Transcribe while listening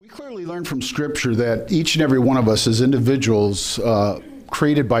clearly learn from Scripture that each and every one of us as individuals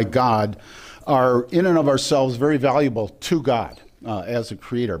created by God are in and of ourselves very valuable to God as a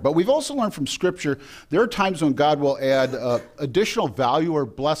creator. But we've also learned from Scripture there are times when God will add additional value or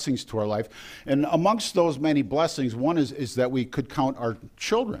blessings to our life. And amongst those many blessings, one is that we could count our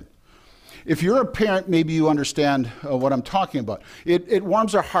children. If you're a parent, maybe you understand what I'm talking about. It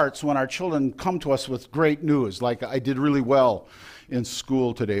warms our hearts when our children come to us with great news, like I did really well in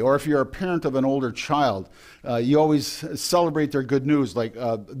school today. Or if you're a parent of an older child, you always celebrate their good news, like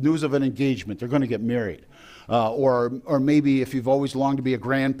news of an engagement, they're going to get married. Or maybe if you've always longed to be a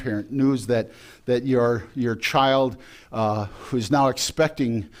grandparent, news that your child who's now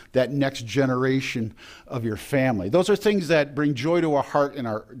expecting that next generation of your family. Those are things that bring joy to our heart in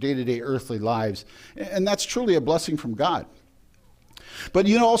our day-to-day earthly lives. And that's truly a blessing from God. But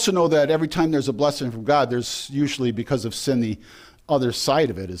you also know that every time there's a blessing from God, there's usually, because of sin, the other side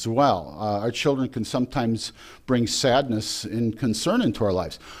of it as well. Our children can sometimes bring sadness and concern into our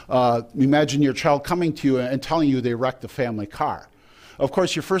lives. Imagine your child coming to you and telling you they wrecked the family car. Of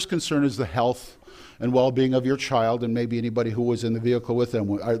course, your first concern is the health and well-being of your child and maybe anybody who was in the vehicle with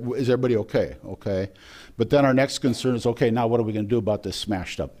them. Is everybody okay? Okay. But then our next concern is, okay, now what are we going to do about this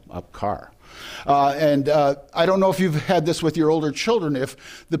smashed up car? I don't know if you've had this with your older children,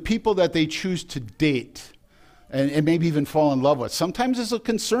 if the people that they choose to date and maybe even fall in love with, sometimes it's a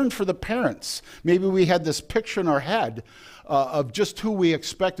concern for the parents. Maybe we had this picture in our head of just who we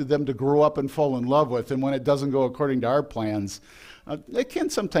expected them to grow up and fall in love with, and when it doesn't go according to our plans, it can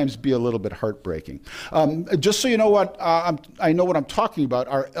sometimes be a little bit heartbreaking. Just so you know what, I know what I'm talking about.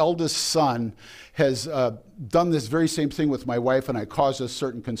 Our eldest son has done this very same thing with my wife, and I caused us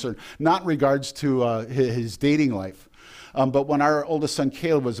certain concern, not in regards to his dating life. But when our oldest son,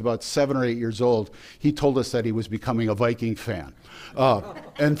 Caleb, was about 7 or 8 years old, he told us that he was becoming a Viking fan.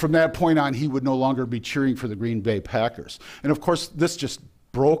 And from that point on, he would no longer be cheering for the Green Bay Packers. And of course, this just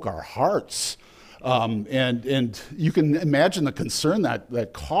broke our hearts. And you can imagine the concern that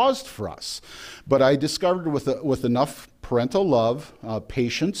caused for us. But I discovered with enough parental love,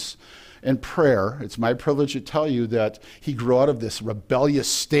 patience, and prayer, it's my privilege to tell you that he grew out of this rebellious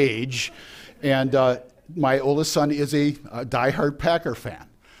stage, and my oldest son is a diehard Packer fan.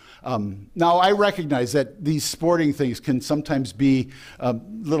 Now, I recognize that these sporting things can sometimes be a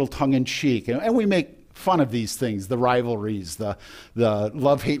little tongue-in-cheek, and we make fun of these things, the rivalries, the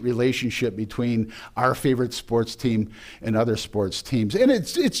love-hate relationship between our favorite sports team and other sports teams. And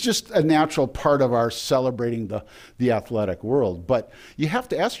it's just a natural part of our celebrating the athletic world. But you have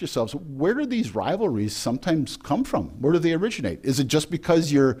to ask yourselves, where do these rivalries sometimes come from? Where do they originate? Is it just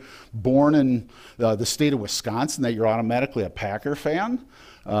because you're born in the state of Wisconsin that you're automatically a Packer fan?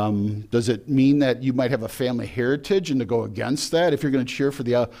 Does it mean that you might have a family heritage, and to go against that, if you're going to cheer for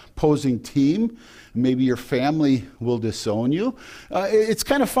the opposing team, maybe your family will disown you? It's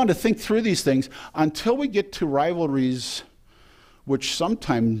kind of fun to think through these things until we get to rivalries which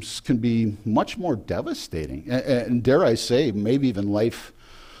sometimes can be much more devastating, and dare I say, maybe even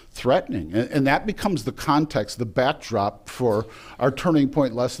life-threatening. And that becomes the context, the backdrop for our turning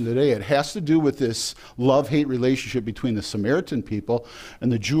point lesson today. It has to do with this love-hate relationship between the Samaritan people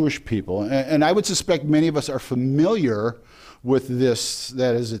and the Jewish people. And I would suspect many of us are familiar with this,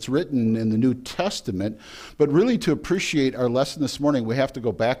 that is, it's written in the New Testament. But really, to appreciate our lesson this morning, we have to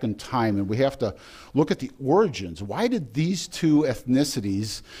go back in time and we have to look at the origins. Why did these two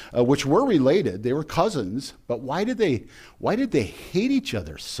ethnicities, which were related, they were cousins, but why did they hate each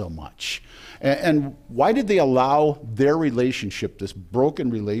other so much? And why did they allow their relationship, this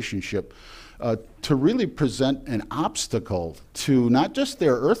broken relationship, to really present an obstacle to not just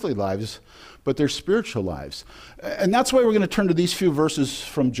their earthly lives, but their spiritual lives? And that's why we're going to turn to these few verses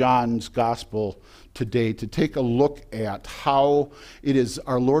from John's Gospel today to take a look at how it is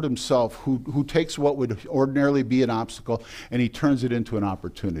our Lord himself who takes what would ordinarily be an obstacle and he turns it into an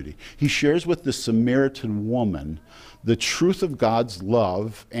opportunity. He shares with the Samaritan woman the truth of God's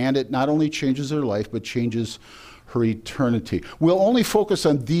love, and it not only changes her life, but changes her eternity. We'll only focus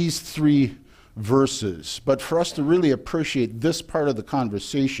on these 3 verses, but for us to really appreciate this part of the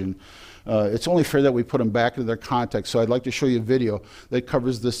conversation, it's only fair that we put them back into their context. So I'd like to show you a video that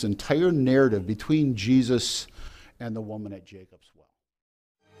covers this entire narrative between Jesus and the woman at Jacob's well.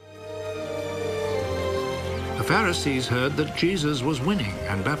 The Pharisees heard that Jesus was winning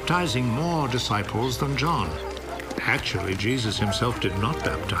and baptizing more disciples than John. Actually, Jesus himself did not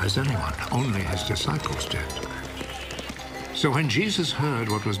baptize anyone, only his disciples did. So when Jesus heard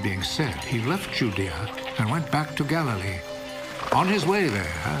what was being said, he left Judea and went back to Galilee. On his way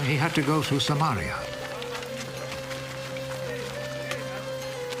there, he had to go through Samaria.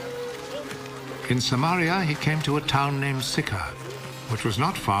 In Samaria, he came to a town named Sychar, which was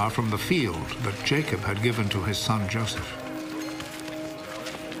not far from the field that Jacob had given to his son Joseph.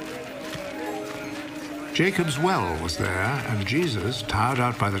 Jacob's well was there, and Jesus, tired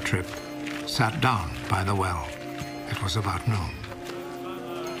out by the trip, sat down by the well. It was about noon.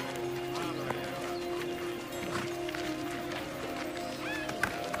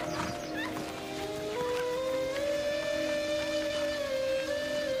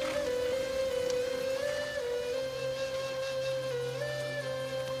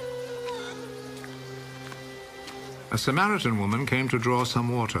 A Samaritan woman came to draw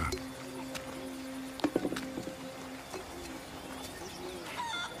some water.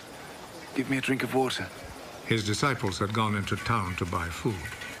 Give me a drink of water. His disciples had gone into town to buy food.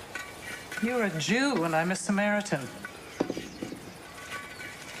 You're a Jew and I'm a Samaritan.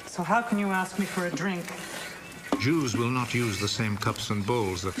 So how can you ask me for a drink? Jews will not use the same cups and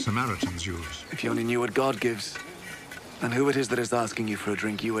bowls that Samaritans use. If you only knew what God gives, and who it is that is asking you for a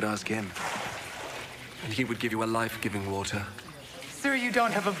drink, you would ask him. And he would give you a life-giving water. Sir, you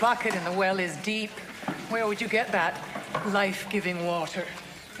don't have a bucket and the well is deep. Where would you get that life-giving water?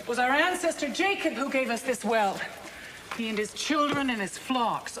 It was our ancestor Jacob who gave us this well. He and his children and his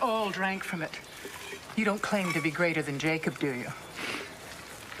flocks all drank from it. You don't claim to be greater than Jacob, do you?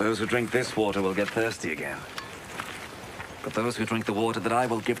 Those who drink this water will get thirsty again. But those who drink the water that I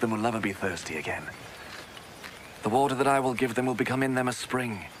will give them will never be thirsty again. The water that I will give them will become in them a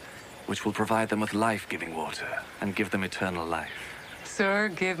spring, which will provide them with life-giving water and give them eternal life. Sir,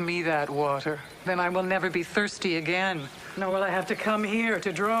 give me that water. Then I will never be thirsty again, nor will I have to come here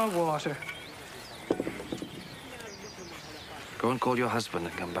to draw water. Go and call your husband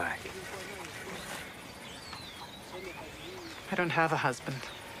and come back. I don't have a husband.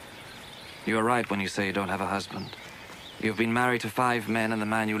 You are right when you say you don't have a husband. You've been married to 5 men, and the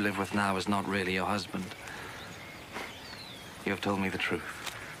man you live with now is not really your husband. You have told me the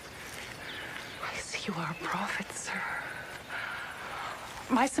truth. I see you are a prophet, sir.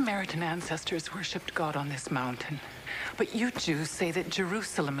 My Samaritan ancestors worshipped God on this mountain. But you Jews say that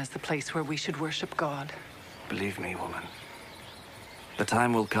Jerusalem is the place where we should worship God. Believe me, woman. The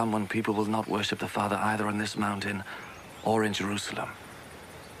time will come when people will not worship the Father either on this mountain or in Jerusalem.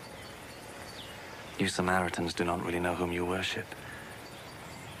 You Samaritans do not really know whom you worship.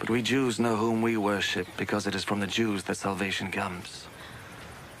 But we Jews know whom we worship because it is from the Jews that salvation comes.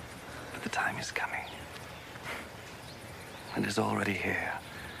 But the time is coming. And is already here.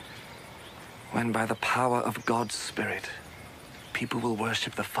 When by the power of God's Spirit, people will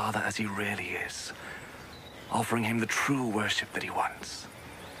worship the Father as he really is, offering him the true worship that he wants.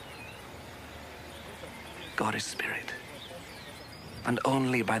 God is Spirit. And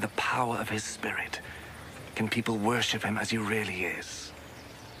only by the power of his Spirit can people worship him as he really is.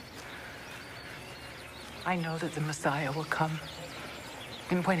 I know that the Messiah will come.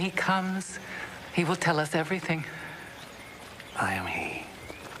 And when he comes, he will tell us everything. I am he.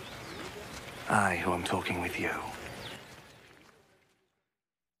 I who am talking with you.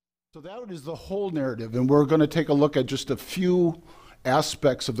 So that is the whole narrative, and we're going to take a look at just a few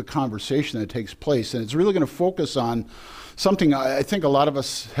aspects of the conversation that takes place, and it's really going to focus on something I think a lot of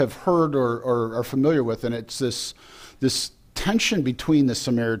us have heard or are familiar with, and it's this tension between the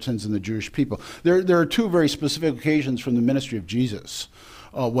Samaritans and the Jewish people. There are 2 very specific occasions from the ministry of Jesus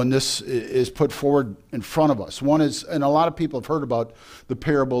when this is put forward in front of us. One is, and a lot of people have heard about the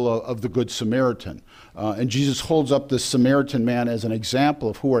parable of the Good Samaritan. And Jesus holds up this Samaritan man as an example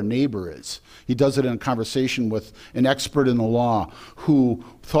of who our neighbor is. He does it in a conversation with an expert in the law who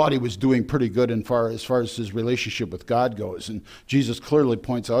thought he was doing pretty good as far as his relationship with God goes. And Jesus clearly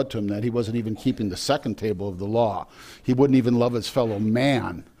points out to him that he wasn't even keeping the second table of the law. He wouldn't even love his fellow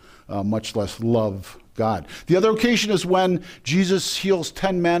man, much less love God. The other occasion is when Jesus heals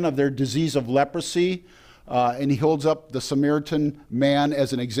 10 men of their disease of leprosy, and he holds up the Samaritan man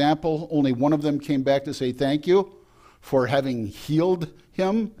as an example. Only one of them came back to say thank you for having healed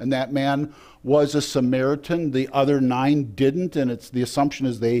him, and that man was a Samaritan. The other 9 didn't, and the assumption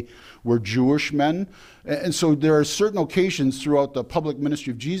is they were Jewish men. And so there are certain occasions throughout the public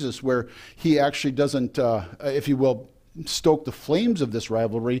ministry of Jesus where he actually doesn't, if you will, stoke the flames of this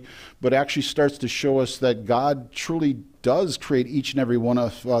rivalry, but actually starts to show us that God truly does create each and every one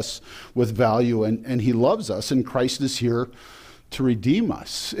of us with value, and he loves us, and Christ is here to redeem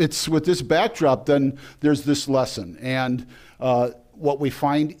us. It's with this backdrop, then there's this lesson. And what we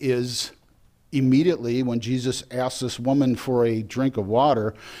find is immediately when Jesus asks this woman for a drink of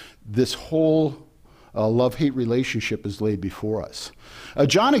water, this whole love-hate relationship is laid before us.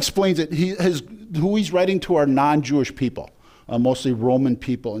 John explains that who he's writing to are non-Jewish people. mostly Roman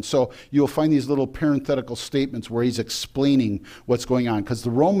people. And so you'll find these little parenthetical statements where he's explaining what's going on, because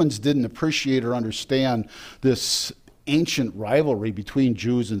the Romans didn't appreciate or understand this ancient rivalry between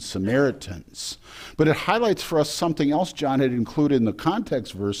Jews and Samaritans. But it highlights for us something else John had included in the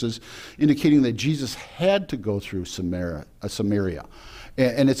context verses, indicating that Jesus had to go through Samaria.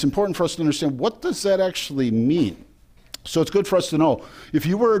 And it's important for us to understand, what does that actually mean? So it's good for us to know. If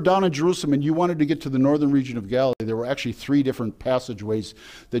you were down in Jerusalem and you wanted to get to the northern region of Galilee, there were actually 3 different passageways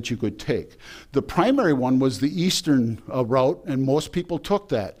that you could take. The primary one was the eastern route, and most people took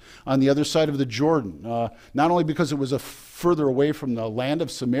that on the other side of the Jordan, not only because it was further away from the land of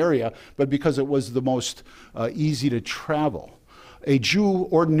Samaria, but because it was the most easy to travel. A Jew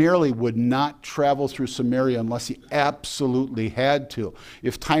ordinarily would not travel through Samaria unless he absolutely had to.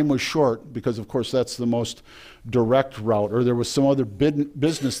 If time was short, because of course that's the most direct route, or there was some other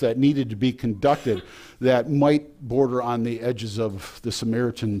business that needed to be conducted that might border on the edges of the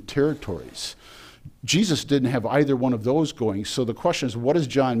Samaritan territories. Jesus didn't have either one of those going. So the question is, what does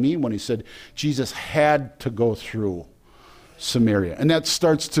John mean when he said Jesus had to go through Samaria? And that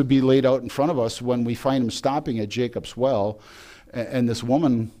starts to be laid out in front of us when we find him stopping at Jacob's well. And this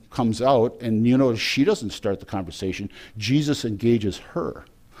woman comes out, and you notice she doesn't start the conversation. Jesus engages her.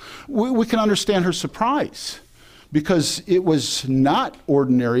 We can understand her surprise, because it was not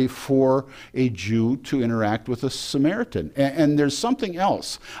ordinary for a Jew to interact with a Samaritan. And there's something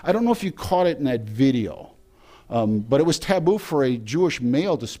else. I don't know if you caught it in that video, but it was taboo for a Jewish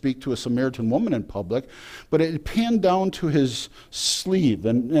male to speak to a Samaritan woman in public, but it panned down to his sleeve.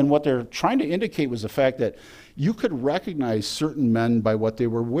 And what they're trying to indicate was the fact that you could recognize certain men by what they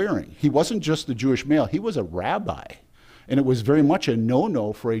were wearing. He wasn't just a Jewish male, he was a rabbi. And it was very much a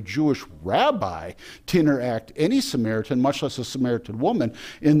no-no for a Jewish rabbi to interact any Samaritan, much less a Samaritan woman,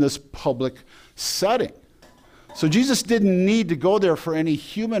 in this public setting. So Jesus didn't need to go there for any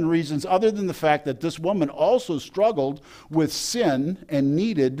human reasons other than the fact that this woman also struggled with sin and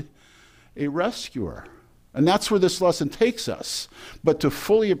needed a rescuer. And that's where this lesson takes us. But to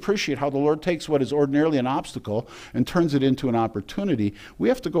fully appreciate how the Lord takes what is ordinarily an obstacle and turns it into an opportunity, we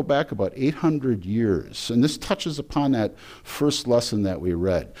have to go back about 800 years. And this touches upon that first lesson that we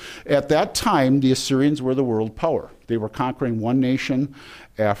read. At that time, the Assyrians were the world power. They were conquering one nation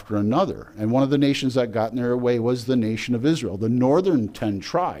after another. And one of the nations that got in their way was the nation of Israel, the northern 10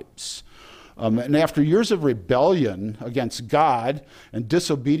 tribes. And after years of rebellion against God and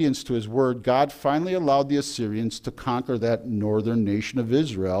disobedience to his word, God finally allowed the Assyrians to conquer that northern nation of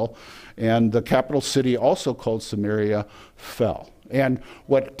Israel. And the capital city, also called Samaria, fell. And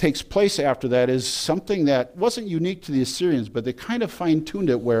what takes place after that is something that wasn't unique to the Assyrians, but they kind of fine-tuned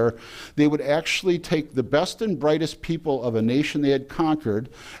it, where they would actually take the best and brightest people of a nation they had conquered,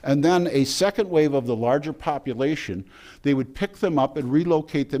 and then a second wave of the larger population, they would pick them up and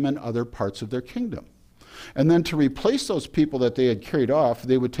relocate them in other parts of their kingdom. And then to replace those people that they had carried off,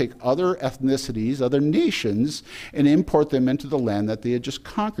 they would take other ethnicities, other nations, and import them into the land that they had just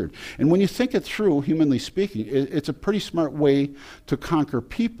conquered. And when you think it through, humanly speaking, it's a pretty smart way to conquer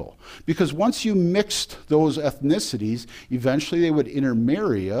people. Because once you mixed those ethnicities, eventually they would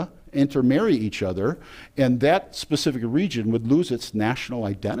intermarry each other, and that specific region would lose its national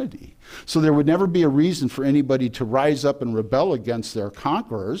identity. So there would never be a reason for anybody to rise up and rebel against their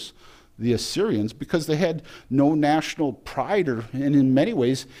conquerors, the Assyrians, because they had no national pride or, and in many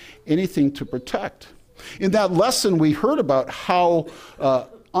ways, anything to protect. In that lesson, we heard about how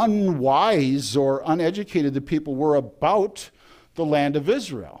unwise or uneducated the people were about the land of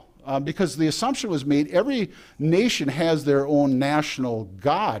Israel. Because the assumption was made, every nation has their own national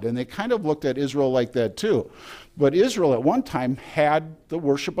god, and they kind of looked at Israel like that too. But Israel at one time had the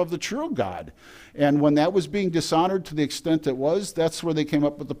worship of the true God. And when that was being dishonored to the extent it was, that's where they came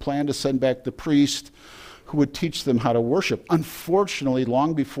up with the plan to send back the priest who would teach them how to worship. Unfortunately,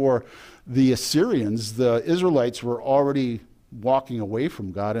 long before the Assyrians, the Israelites were already walking away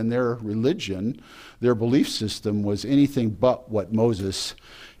from God, and their religion, their belief system, was anything but what Moses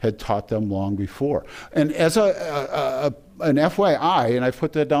had taught them long before. And as an FYI, and I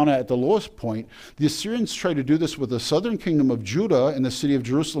put that down at the lowest point, the Assyrians tried to do this with the southern kingdom of Judah and the city of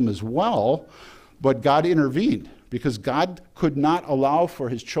Jerusalem as well, but God intervened, because God could not allow for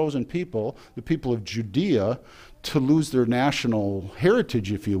his chosen people, the people of Judea, to lose their national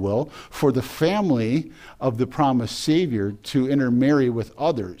heritage, if you will, for the family of the promised Savior to intermarry with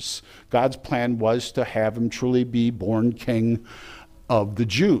others. God's plan was to have him truly be born king of the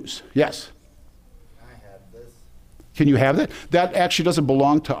Jews. Yes? I have this. Can you have that? That actually doesn't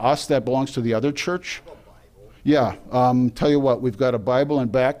belong to us. That belongs to the other church. Bible. Yeah. Tell you what, we've got a Bible in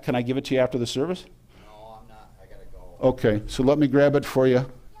back. Can I give it to you after the service? No, I'm not. I gotta go. Okay, so let me grab it for you.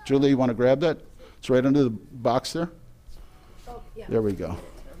 Julie, you want to grab that? It's right under the box there. Oh, yeah. There we go.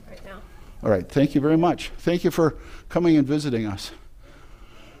 Right now. All right, thank you very much. Thank you for coming and visiting us.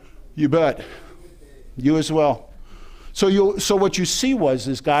 You bet. You as well. So what you see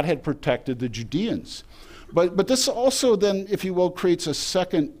is God had protected the Judeans. But this also then, if you will, creates a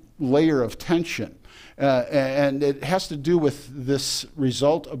second layer of tension. And it has to do with this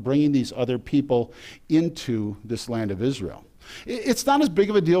result of bringing these other people into this land of Israel. It's not as big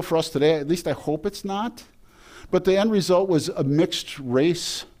of a deal for us today, at least I hope it's not. But the end result was a mixed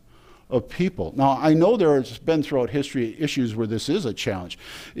race of people. Now, I know there's been throughout history issues where this is a challenge.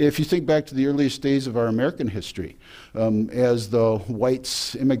 If you think back to the earliest days of our American history, as the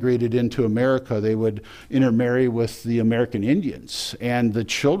whites immigrated into America, they would intermarry with the American Indians, and the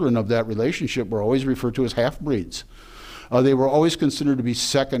children of that relationship were always referred to as half-breeds. They were always considered to be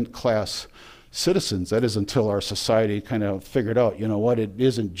second-class citizens. That is until our society kind of figured out, you know what, it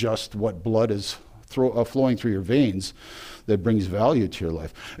isn't just what blood is flowing through your veins that brings value to your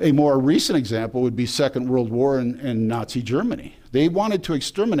life. A more recent example would be Second World War in Nazi Germany. They wanted to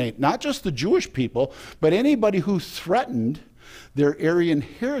exterminate not just the Jewish people, but anybody who threatened their Aryan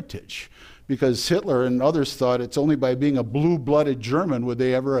heritage, because Hitler and others thought it's only by being a blue-blooded German would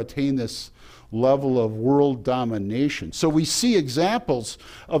they ever attain this level of world domination. So we see examples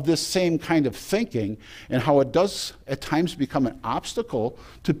of this same kind of thinking and how it does at times become an obstacle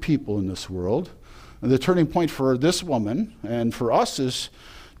to people in this world. And the turning point for this woman and for us is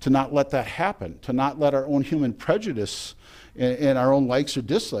to not let that happen, to not let our own human prejudice and our own likes or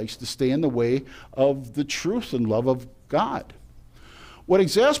dislikes to stay in the way of the truth and love of God. What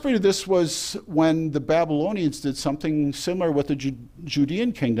exasperated this was when the Babylonians did something similar with the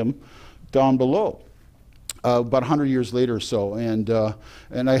Judean kingdom down below, about 100 years later or so. And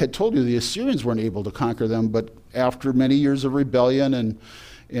I had told you the Assyrians weren't able to conquer them, but after many years of rebellion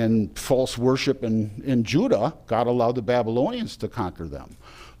and false worship in Judah, God allowed the Babylonians to conquer them.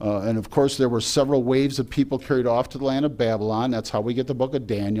 And of course, there were several waves of people carried off to the land of Babylon. That's how we get the book of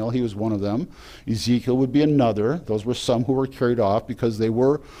Daniel. He was one of them. Ezekiel would be another. Those were some who were carried off because they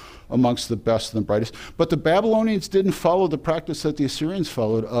were amongst the best and the brightest. But the Babylonians didn't follow the practice that the Assyrians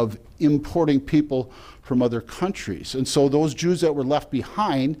followed of importing people from other countries. And so those Jews that were left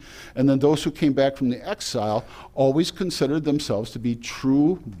behind, and then those who came back from the exile, always considered themselves to be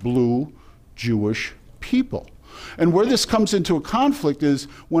true blue Jewish people. And where this comes into a conflict is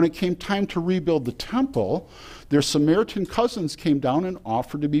when it came time to rebuild the temple, their Samaritan cousins came down and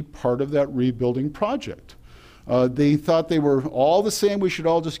offered to be part of that rebuilding project. They thought they were all the same, we should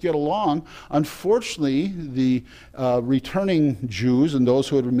all just get along. Unfortunately, the returning Jews and those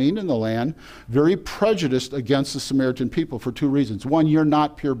who had remained in the land, very prejudiced against the Samaritan people for two reasons. One, you're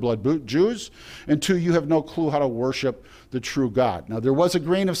not pure-blood Jews, and two, you have no clue how to worship the true God. Now, there was a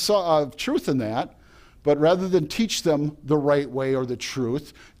grain of truth in that, but rather than teach them the right way or the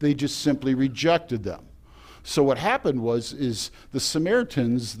truth, they just simply rejected them. So what happened is the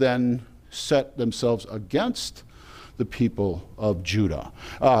Samaritans then set themselves against the people of Judah.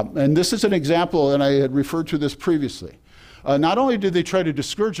 And this is an example, and I had referred to this previously. Not only did they try to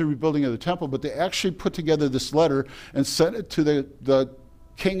discourage the rebuilding of the temple, but they actually put together this letter and sent it to the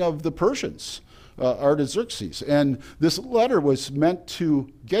king of the Persians, Artaxerxes. And this letter was meant to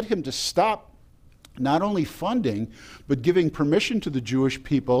get him to stop not only funding, but giving permission to the Jewish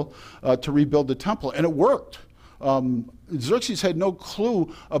people to rebuild the temple. And it worked. Xerxes had no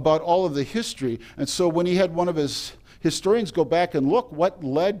clue about all of the history, and so when he had one of his historians go back and look what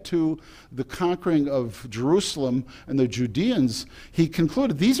led to the conquering of Jerusalem and the Judeans, he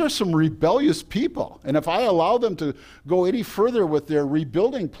concluded these are some rebellious people, and if I allow them to go any further with their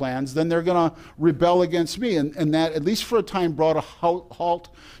rebuilding plans, then they're going to rebel against me, and that, at least for a time, brought a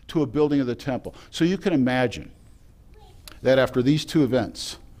halt to a building of the temple. So you can imagine that after these two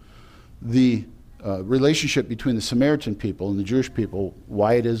events, the relationship between the Samaritan people and the Jewish people,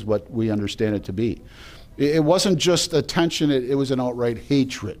 why it is what we understand it to be. It wasn't just a tension, it was an outright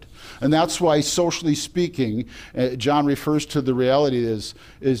hatred. And that's why, socially speaking, John refers to the reality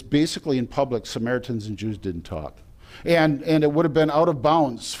is basically in public, Samaritans and Jews didn't talk. And it would have been out of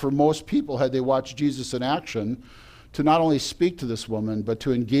bounds for most people had they watched Jesus in action to not only speak to this woman, but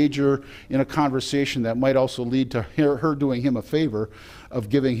to engage her in a conversation that might also lead to her doing him a favor of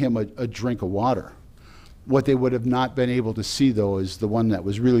giving him a drink of water. What they would have not been able to see, though, is the one that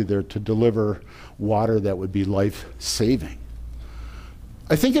was really there to deliver water that would be life-saving.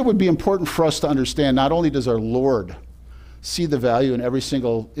 I think it would be important for us to understand not only does our Lord see the value in every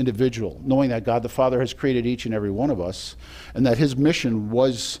single individual, knowing that God the Father has created each and every one of us, and that his mission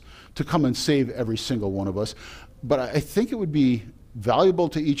was to come and save every single one of us, But I think it would be valuable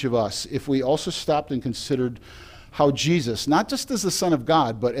to each of us if we also stopped and considered how Jesus, not just as the Son of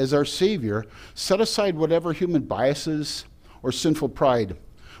God, but as our Savior, set aside whatever human biases or sinful pride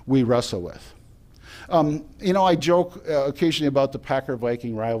we wrestle with. I joke occasionally about the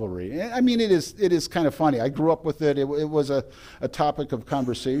Packer-Viking rivalry. I mean, it is kind of funny. I grew up with it. It was a topic of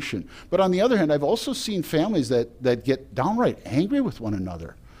conversation. But on the other hand, I've also seen families that get downright angry with one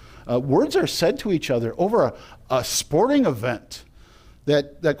another. Words are said to each other over a sporting event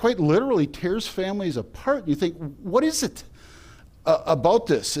that quite literally tears families apart. You think, what is it about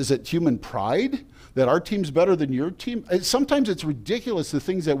this? Is it human pride? That our team's better than your team? Sometimes it's ridiculous, the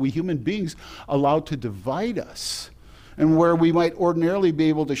things that we human beings allow to divide us. And where we might ordinarily be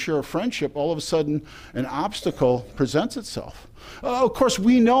able to share a friendship, all of a sudden an obstacle presents itself. Of course,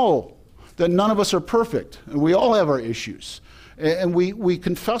 we know that none of us are perfect, and we all have our issues. And we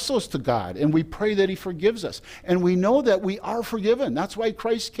confess those to God, and we pray that He forgives us. And we know that we are forgiven. That's why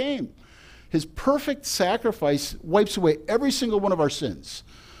Christ came. His perfect sacrifice wipes away every single one of our sins.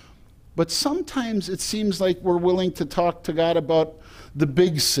 But sometimes it seems like we're willing to talk to God about the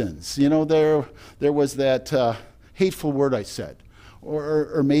big sins. You know, there was that hateful word I said,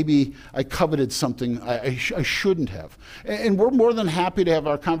 or maybe I coveted something I shouldn't have. And we're more than happy to have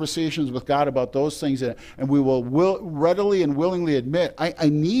our conversations with God about those things, and we will readily and willingly admit, I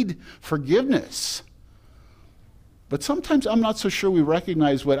need forgiveness. But sometimes I'm not so sure we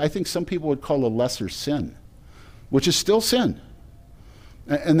recognize what I think some people would call a lesser sin, which is still sin.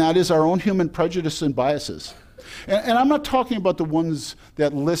 And that is our own human prejudice and biases. And I'm not talking about the ones,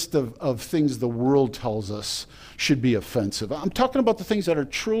 that list of things the world tells us should be offensive. I'm talking about the things that are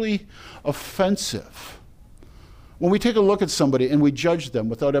truly offensive. When we take a look at somebody and we judge them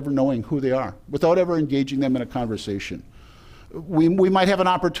without ever knowing who they are, without ever engaging them in a conversation, we might have an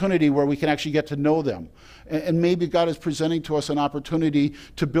opportunity where we can actually get to know them. And maybe God is presenting to us an opportunity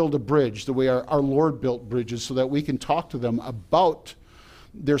to build a bridge the way our Lord built bridges, so that we can talk to them about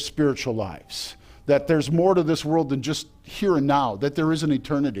their spiritual lives, that there's more to this world than just here and now, that there is an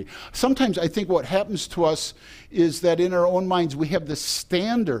eternity. Sometimes I think what happens to us is that in our own minds we have this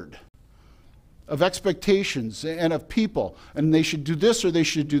standard of expectations and of people, and they should do this or they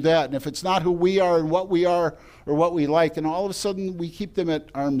should do that, and if it's not who we are and what we are or what we like, and all of a sudden we keep them at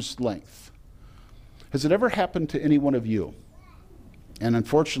arm's length. Has it ever happened to any one of you? And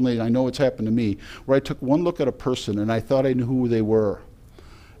unfortunately, I know it's happened to me, where I took one look at a person and I thought I knew who they were.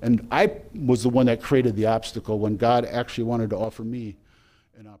 And I was the one that created the obstacle when God actually wanted to offer me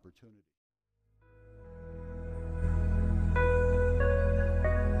an opportunity.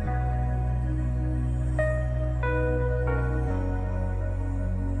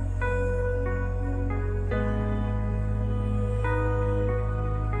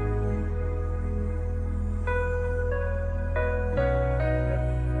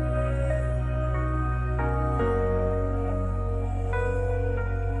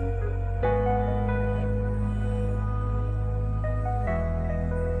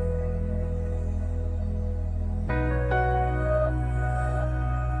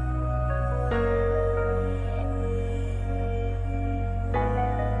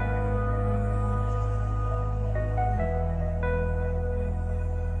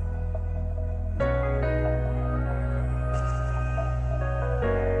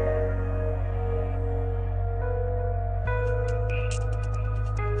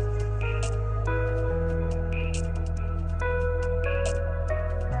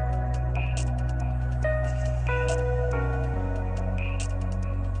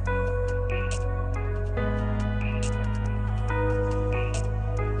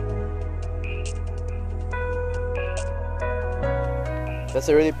 That's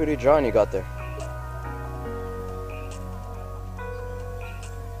a really pretty drawing you got there.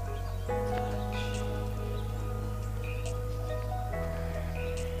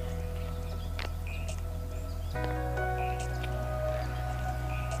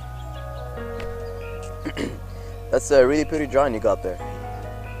 That's a really pretty drawing you got there.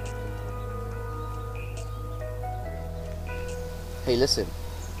 Hey, listen.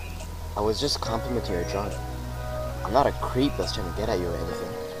 I was just complimenting your drawing. I'm not a creep that's trying to get at you or anything.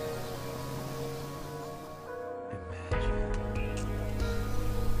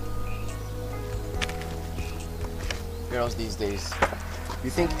 Girls these days, you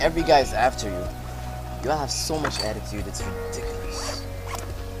think every guy's after you. You all have so much attitude, it's ridiculous.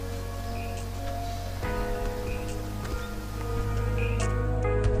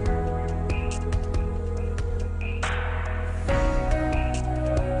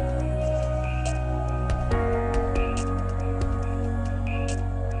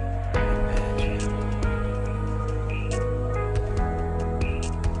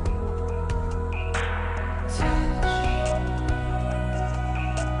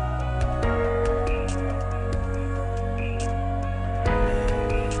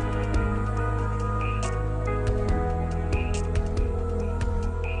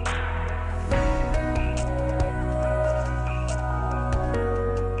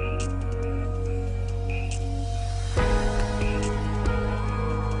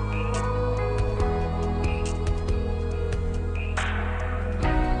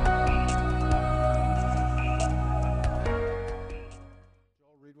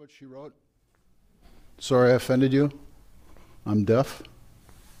 she wrote? Sorry I offended you. I'm deaf.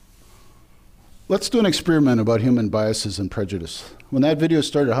 Let's do an experiment about human biases and prejudice. When that video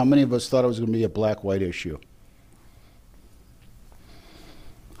started, how many of us thought it was going to be a black-white issue?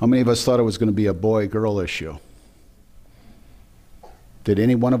 How many of us thought it was going to be a boy-girl issue? Did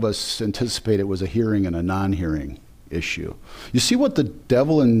any one of us anticipate it was a hearing and a non-hearing issue? You see what the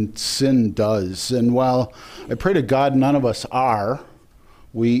devil and sin does, and while I pray to God none of us are,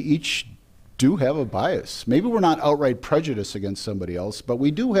 we each do have a bias. Maybe we're not outright prejudiced against somebody else, but we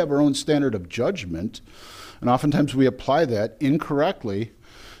do have our own standard of judgment, and oftentimes we apply that incorrectly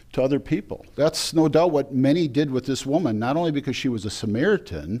to other people. That's no doubt what many did with this woman, not only because she was a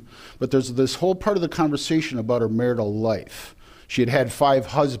Samaritan, but there's this whole part of the conversation about her marital life. She had had 5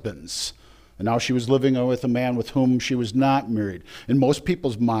 husbands, and now she was living with a man with whom she was not married. In most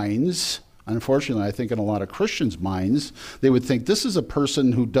people's minds, unfortunately, I think in a lot of Christians' minds, they would think this is a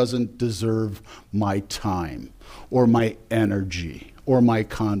person who doesn't deserve my time or my energy or my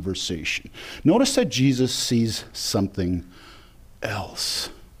conversation. Notice that Jesus sees something else.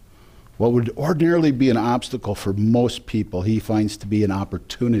 What would ordinarily be an obstacle for most people, he finds to be an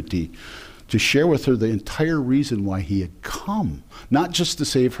opportunity to share with her the entire reason why he had come, not just to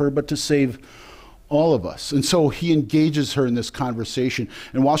save her, but to save all of us. And so he engages her in this conversation.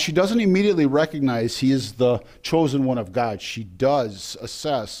 And while she doesn't immediately recognize he is the chosen one of God, she does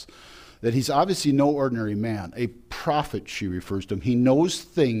assess that he's obviously no ordinary man, a prophet, she refers to him. He knows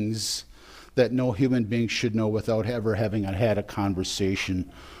things that no human being should know without ever having had a conversation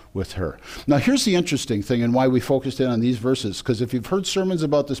with her. Now here's the interesting thing and why we focused in on these verses, because if you've heard sermons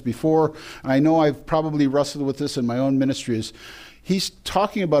about this before, and I know I've probably wrestled with this in my own ministry, is he's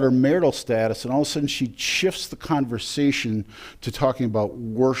talking about her marital status, and all of a sudden she shifts the conversation to talking about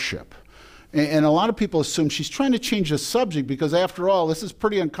worship. And a lot of people assume she's trying to change the subject because, after all, this is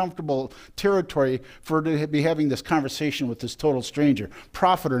pretty uncomfortable territory for her to be having this conversation with this total stranger,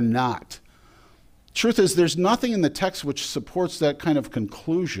 prophet or not. Truth is, there's nothing in the text which supports that kind of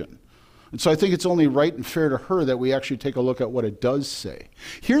conclusion. And so I think it's only right and fair to her that we actually take a look at what it does say.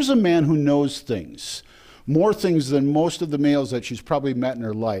 Here's a man who knows things, more things than most of the males that she's probably met in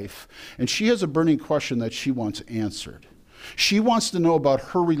her life, and she has a burning question that she wants answered. She wants to know about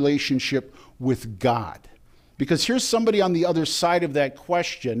her relationship with God. Because here's somebody on the other side of that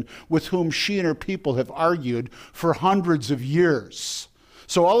question with whom she and her people have argued for hundreds of years.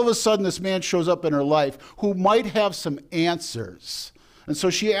 So all of a sudden this man shows up in her life who might have some answers. And so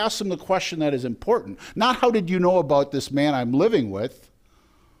she asks him the question that is important. Not how did you know about this man I'm living with,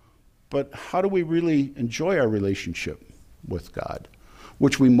 but how do we really enjoy our relationship with God,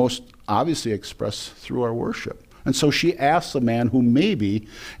 which we most obviously express through our worship. And so she asks a man who maybe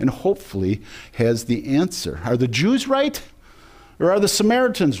and hopefully has the answer. Are the Jews right? Or are the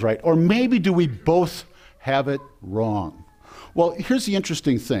Samaritans right? Or maybe do we both have it wrong? Well, here's the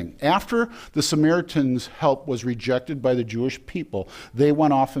interesting thing. After the Samaritans' help was rejected by the Jewish people, they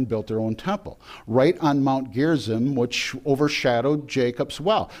went off and built their own temple, right on Mount Gerizim, which overshadowed Jacob's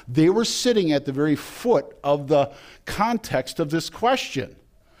well. They were sitting at the very foot of the context of this question.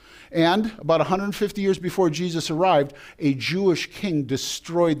 And about 150 years before Jesus arrived, a Jewish king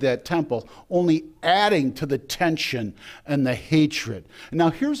destroyed that temple, only adding to the tension and the hatred. And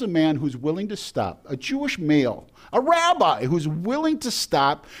now here's a man who's willing to stop, a Jewish male, a rabbi who's willing to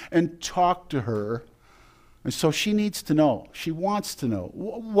stop and talk to her. And so she needs to know. She wants to know.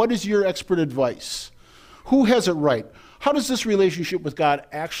 What is your expert advice? Who has it right? How does this relationship with God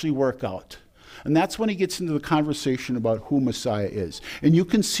actually work out? And that's when he gets into the conversation about who Messiah is. And you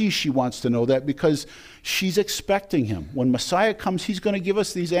can see she wants to know that because she's expecting him. When Messiah comes, he's going to give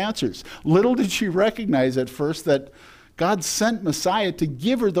us these answers. Little did she recognize at first that God sent Messiah to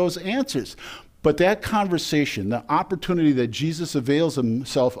give her those answers. But that conversation, the opportunity that Jesus avails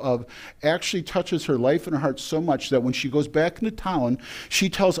himself of, actually touches her life and her heart so much that when she goes back into town, she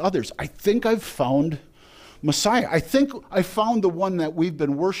tells others, I think I've found Messiah. I think I found the one that we've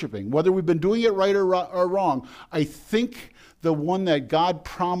been worshiping. Whether we've been doing it right or wrong, I think the one that God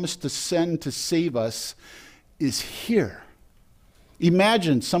promised to send to save us is here.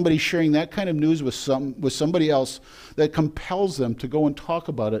 Imagine somebody sharing that kind of news with somebody else that compels them to go and talk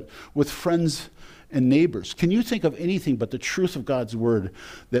about it with friends and neighbors. Can you think of anything but the truth of God's word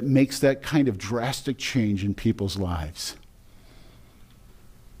that makes that kind of drastic change in people's lives?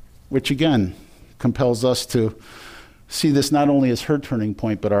 Which again, compels us to see this not only as her turning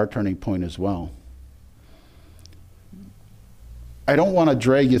point, but our turning point as well. I don't want to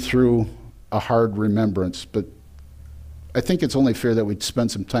drag you through a hard remembrance, but I think it's only fair that we spend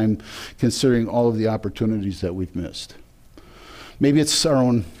some time considering all of the opportunities that we've missed. Maybe it's our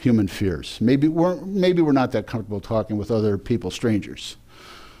own human fears. Maybe we're not that comfortable talking with other people, strangers.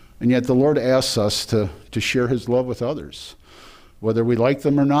 And yet the Lord asks us to share his love with others, whether we like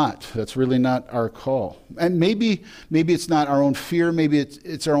them or not. That's really not our call. And maybe it's not our own fear. Maybe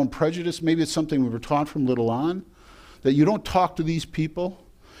it's our own prejudice. Maybe it's something we were taught from little on, that you don't talk to these people.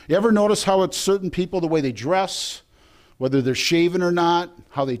 You ever notice how it's certain people, the way they dress, whether they're shaven or not,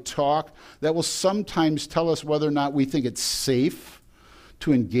 how they talk, that will sometimes tell us whether or not we think it's safe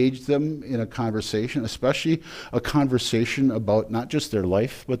to engage them in a conversation, especially a conversation about not just their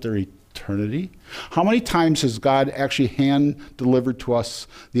life, but their eternity. How many times has God actually hand-delivered to us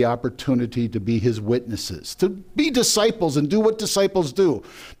the opportunity to be his witnesses, to be disciples and do what disciples do,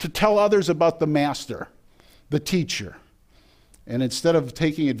 to tell others about the master, the teacher? And instead of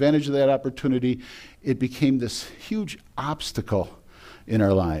taking advantage of that opportunity, it became this huge obstacle in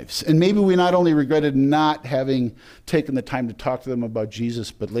our lives. And maybe we not only regretted not having taken the time to talk to them about Jesus,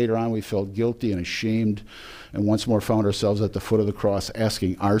 but later on we felt guilty and ashamed and once more found ourselves at the foot of the cross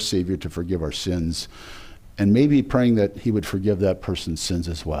asking our Savior to forgive our sins and maybe praying that he would forgive that person's sins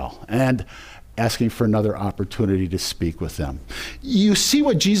as well and asking for another opportunity to speak with them. You see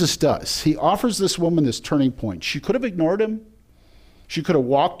what Jesus does. He offers this woman this turning point. She could have ignored him. She could have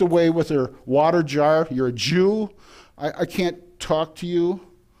walked away with her water jar. You're a Jew. I can't talk to you.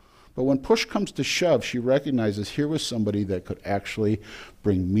 But when push comes to shove, she recognizes here was somebody that could actually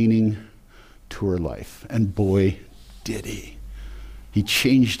bring meaning to her life. And boy, did he. He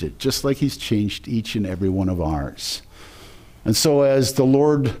changed it, just like he's changed each and every one of ours. And so as the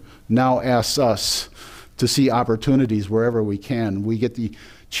Lord now asks us to see opportunities wherever we can, we get the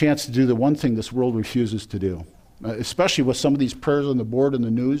chance to do the one thing this world refuses to do. Especially with some of these prayers on the board and the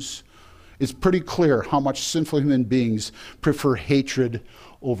news, it's pretty clear how much sinful human beings prefer hatred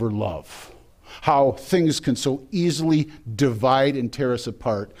over love. How things can so easily divide and tear us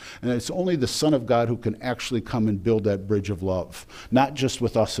apart. And it's only the Son of God who can actually come and build that bridge of love. Not just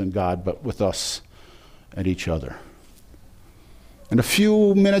with us and God, but with us and each other. In a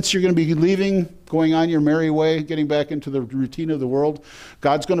few minutes, you're going to be leaving, going on your merry way, getting back into the routine of the world.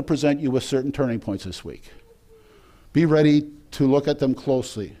 God's going to present you with certain turning points this week. Be ready to look at them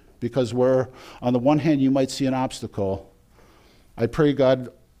closely, because where on the one hand you might see an obstacle, I pray God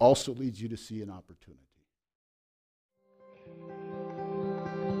also leads you to see an opportunity.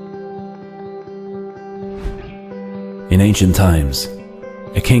 In ancient times,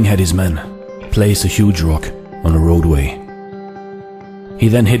 a king had his men place a huge rock on a roadway. He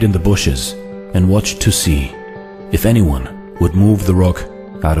then hid in the bushes and watched to see if anyone would move the rock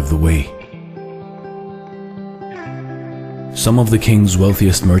out of the way. Some of the king's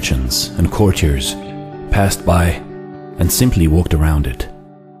wealthiest merchants and courtiers passed by and simply walked around it.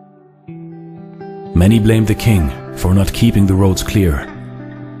 Many blamed the king for not keeping the roads clear,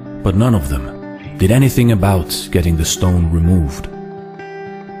 but none of them did anything about getting the stone removed.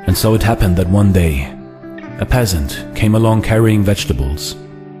 And so it happened that one day, a peasant came along carrying vegetables.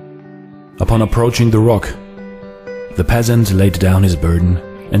 Upon approaching the rock, the peasant laid down his burden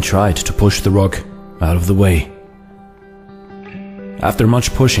and tried to push the rock out of the way. After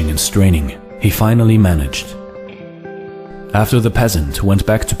much pushing and straining, he finally managed. After the peasant went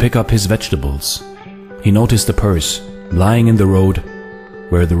back to pick up his vegetables, he noticed a purse lying in the road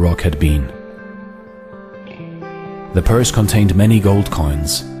where the rock had been. The purse contained many gold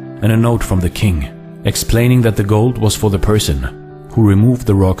coins and a note from the king explaining that the gold was for the person who removed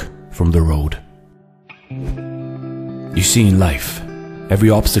the rock from the road. You see, in life,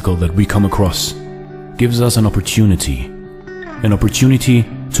 every obstacle that we come across gives us an opportunity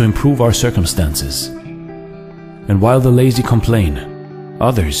to improve our circumstances. And while the lazy complain,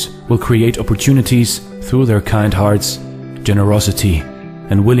 others will create opportunities through their kind hearts, generosity,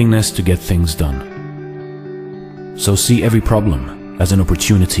 and willingness to get things done. So see every problem as an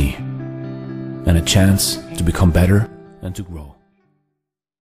opportunity and a chance to become better and to grow.